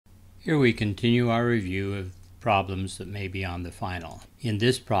Here we continue our review of problems that may be on the final. In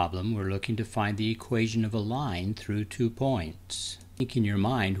this problem, we're looking to find the equation of a line through 2 points. Think in your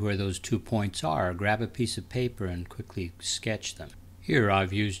mind where those 2 points are. Grab a piece of paper and quickly sketch them. Here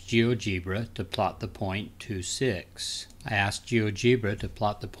I've used GeoGebra to plot the point 2, 6. I asked GeoGebra to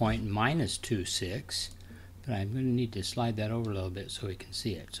plot the point minus 2, 6, but I'm going to need to slide that over a little bit so we can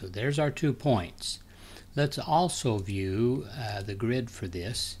see it. So there's our 2 points. Let's also view the grid for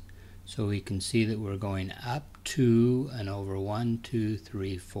this, so we can see that we're going up 2 and over 1, 2,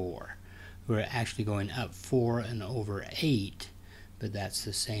 3, 4. We're actually going up 4 and over 8, but that's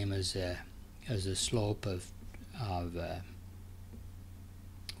the same as a slope of 1/2.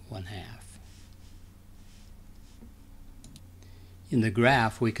 In the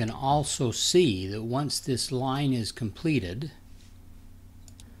graph, we can also see that once this line is completed,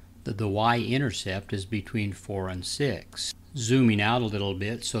 that the y-intercept is between 4 and 6. Zooming out a little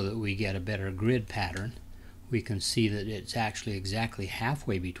bit so that we get a better grid pattern, we can see that it's actually exactly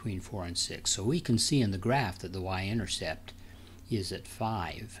halfway between 4 and 6. So we can see in the graph that the y-intercept is at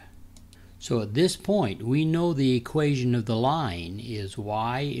 5. So at this point, we know the equation of the line is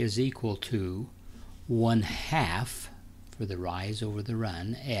y is equal to 1/2 for the rise over the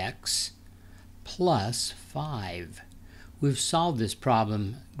run, x, plus 5. We've solved this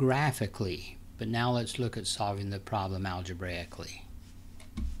problem graphically, but now let's look at solving the problem algebraically.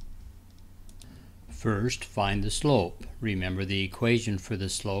 First, find the slope. Remember, the equation for the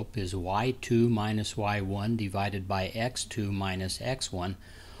slope is y2 minus y1 divided by x2 minus x1,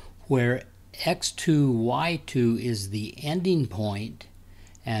 where x2, y2 is the ending point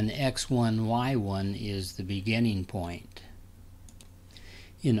and x1, y1 is the beginning point.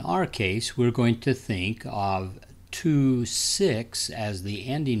 In our case, we're going to think of 2, 6 as the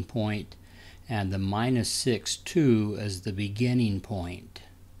ending point and the minus 6, 2 as the beginning point.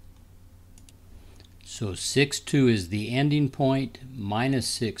 So 6, 2 is the ending point, minus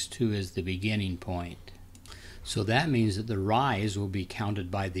 6, 2 is the beginning point. So that means that the rise will be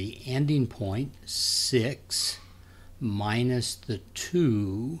counted by the ending point, 6, minus the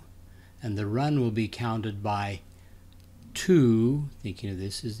 2, and the run will be counted by 2, thinking of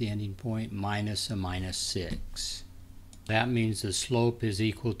this as the ending point, minus a minus 6. That means the slope is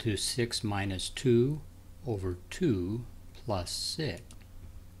equal to 6 minus 2 over 2 plus 6.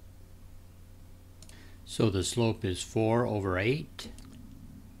 So the slope is 4 over 8,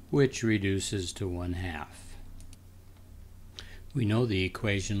 which reduces to 1/2. We know the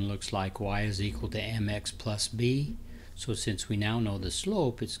equation looks like y is equal to mx plus b, so since we now know the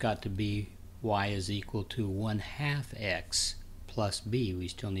slope, it's got to be y is equal to 1/2 x plus b. We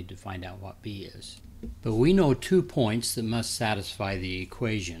still need to find out what b is. But we know 2 points that must satisfy the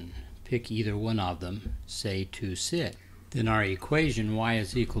equation. Pick either one of them, say 2, 6. Then our equation y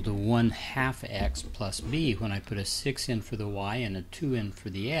is equal to 1/2 x plus b. When I put a 6 in for the y and a 2 in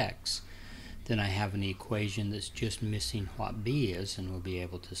for the x, then I have an equation that's just missing what b is, and we'll be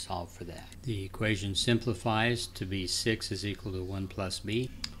able to solve for that. The equation simplifies to be 6 is equal to 1 plus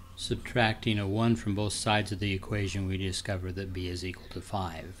b. Subtracting a 1 from both sides of the equation, we discover that b is equal to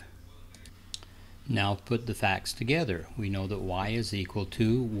 5. Now put the facts together. We know that y is equal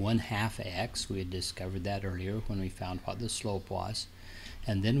to 1/2 x. We had discovered that earlier when we found what the slope was.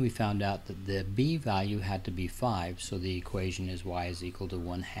 And then we found out that the b value had to be 5, so the equation is y is equal to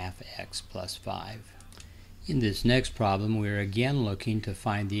 1/2 x plus 5. In this next problem, we're again looking to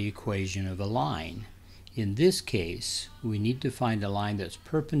find the equation of a line. In this case, we need to find a line that's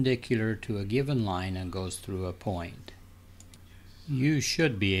perpendicular to a given line and goes through a point. You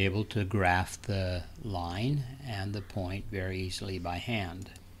should be able to graph the line and the point very easily by hand.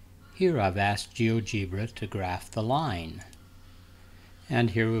 Here I've asked GeoGebra to graph the line.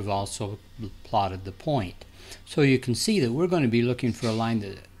 And here we've also plotted the point. So you can see that we're going to be looking for a line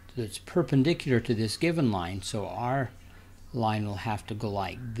that's perpendicular to this given line. So our line will have to go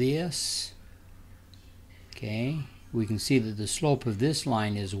like this. Okay, we can see that the slope of this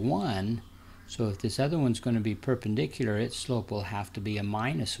line is 1. So if this other one's going to be perpendicular, its slope will have to be a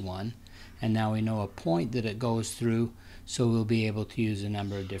minus 1. And now we know a point that it goes through, so we'll be able to use a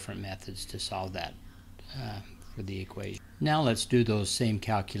number of different methods to solve that for the equation. Now let's do those same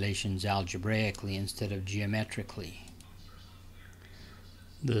calculations algebraically instead of geometrically.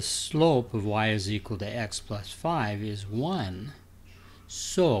 The slope of y is equal to x plus 5 is 1.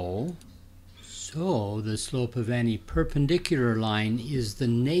 So the slope of any perpendicular line is the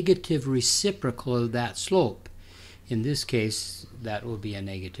negative reciprocal of that slope. In this case, that will be a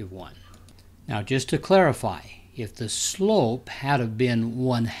 -1. Now just to clarify, if the slope had have been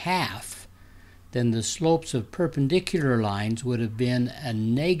 1/2, then the slopes of perpendicular lines would have been a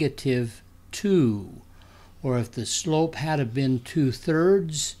 -2. Or if the slope had been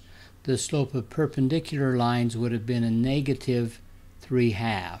 2/3, the slope of perpendicular lines would have been a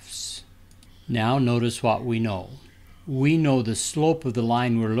 -3/2. Now notice what we know. We know the slope of the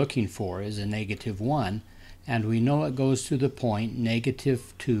line we're looking for is a -1, and we know it goes to the point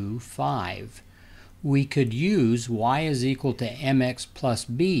 -2, 5. We could use y is equal to mx plus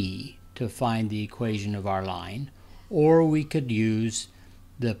b to find the equation of our line, or we could use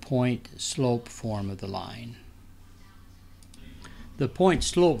the point slope form of the line. The point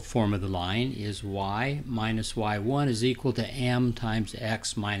slope form of the line is y minus y1 is equal to m times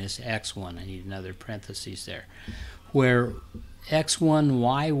x minus x1. I need another parenthesis there. Where x1,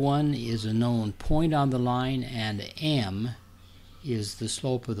 y1 is a known point on the line and m is the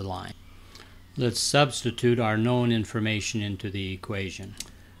slope of the line. Let's substitute our known information into the equation.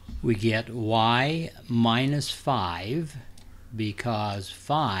 We get y minus 5 because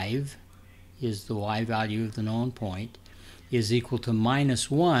 5 is the y value of the known point, is equal to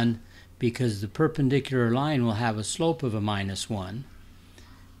 -1 because the perpendicular line will have a slope of a -1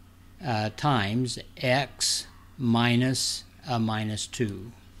 times x minus a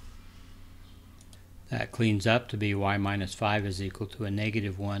 -2. That cleans up to be y minus 5 is equal to a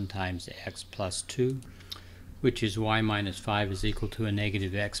 -1 times x plus 2, which is y minus 5 is equal to a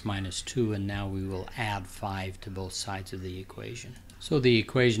 -x minus 2, and now we will add 5 to both sides of the equation. So the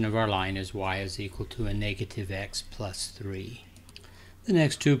equation of our line is y is equal to a -x plus 3. The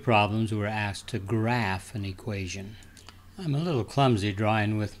next two problems we're asked to graph an equation. I'm a little clumsy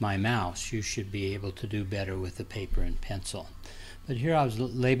drawing with my mouse. You should be able to do better with the paper and pencil. But here I've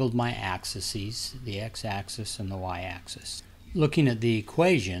labeled my axes, the x-axis and the y-axis. Looking at the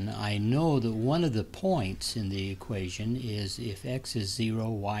equation, I know that one of the points in the equation is if x is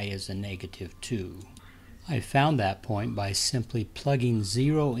 0, y is a -2. I found that point by simply plugging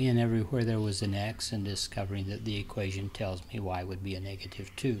 0 in everywhere there was an x and discovering that the equation tells me y would be a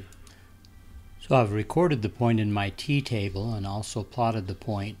 -2. So I've recorded the point in my t-table and also plotted the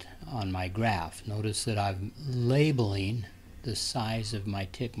point on my graph. Notice that I'm labeling the size of my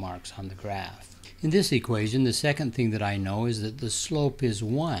tick marks on the graph. In this equation, the second thing that I know is that the slope is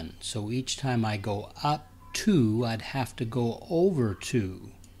 1. So each time I go up 2, I'd have to go over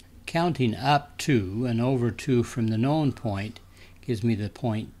 2. Counting up 2 and over 2 from the known point gives me the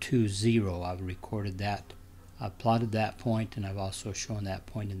point 2, 0. I've recorded that. I've plotted that point, and I've also shown that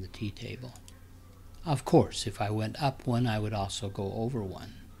point in the t-table. Of course, if I went up 1, I would also go over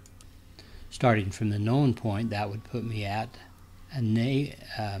 1. Starting from the known point, that would put me at a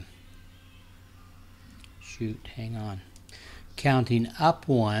Counting up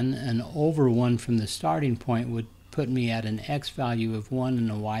 1 and over 1 from the starting point would put me at an x value of 1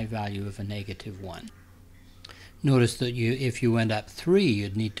 and a y value of a -1. Notice that if you went up 3,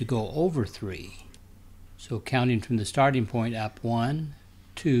 you'd need to go over 3. So counting from the starting point up 1,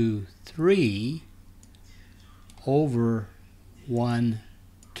 2, 3, over 1,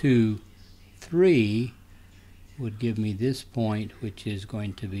 2, 3 would give me this point, which is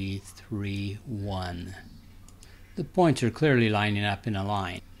going to be 3, 1. The points are clearly lining up in a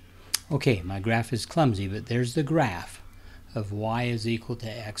line. Okay, my graph is clumsy, but there's the graph of y is equal to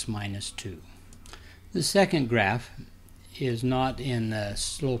x minus 2. The second graph is not in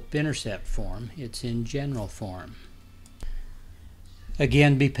slope-intercept form, it's in general form.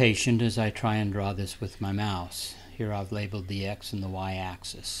 Again, be patient as I try and draw this with my mouse. Here I've labeled the x and the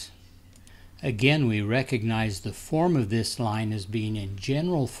y-axis. Again, we recognize the form of this line as being in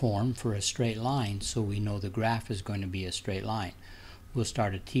general form for a straight line, so we know the graph is going to be a straight line. We'll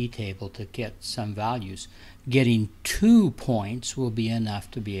start a t-table to get some values. Getting 2 points will be enough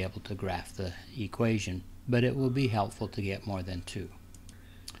to be able to graph the equation, but it will be helpful to get more than 2.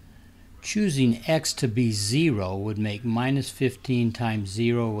 Choosing x to be 0 would make -15 times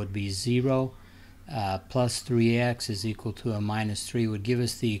 0 would be 0, plus 3x is equal to a -3 would give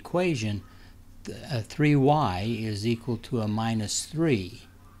us the equation 3y is equal to a -3.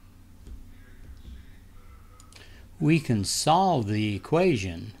 We can solve the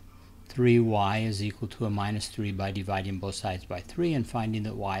equation 3y is equal to a -3 by dividing both sides by 3 and finding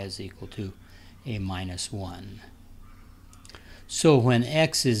that y is equal to a -1. So when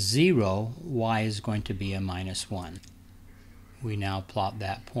x is 0, y is going to be a -1. We now plot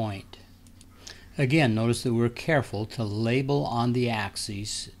that point. Again, notice that we're careful to label on the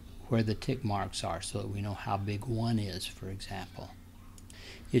axes where the tick marks are so that we know how big 1 is, for example.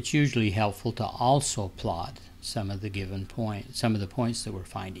 It's usually helpful to also plot some of the given points, some of the points that we're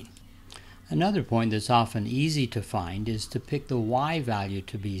finding. Another point that's often easy to find is to pick the y value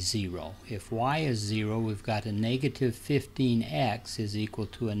to be 0. If y is 0, we've got a negative 15x is equal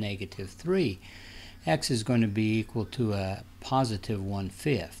to a negative 3. X is going to be equal to a positive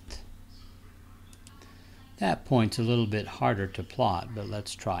 1/5. That point's a little bit harder to plot, but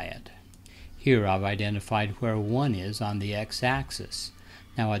let's try it. Here I've identified where 1 is on the x-axis.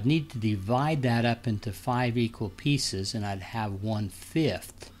 Now I'd need to divide that up into 5 equal pieces, and I'd have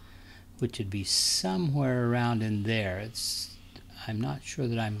 1/5, which would be somewhere around in there. I'm not sure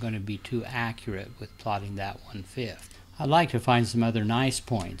that I'm going to be too accurate with plotting that 1/5. I'd like to find some other nice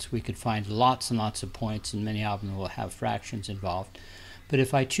points. We could find lots and lots of points, and many of them will have fractions involved. But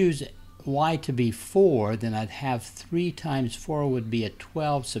if I choose y to be 4, then I'd have 3 times 4 would be a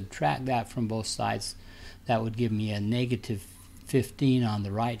 12. Subtract that from both sides. That would give me a negative 15 on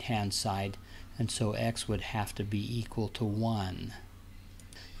the right hand side, and so x would have to be equal to 1.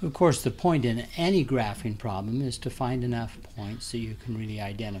 Of course, the point in any graphing problem is to find enough points so you can really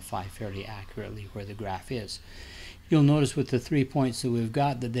identify fairly accurately where the graph is. You'll notice with the 3 points that we've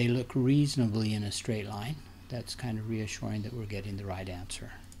got that they look reasonably in a straight line. That's kind of reassuring that we're getting the right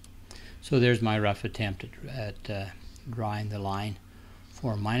answer. So there's my rough attempt at drawing the line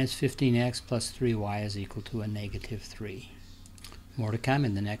for minus 15x plus 3y is equal to a negative 3. More to come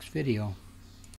in the next video.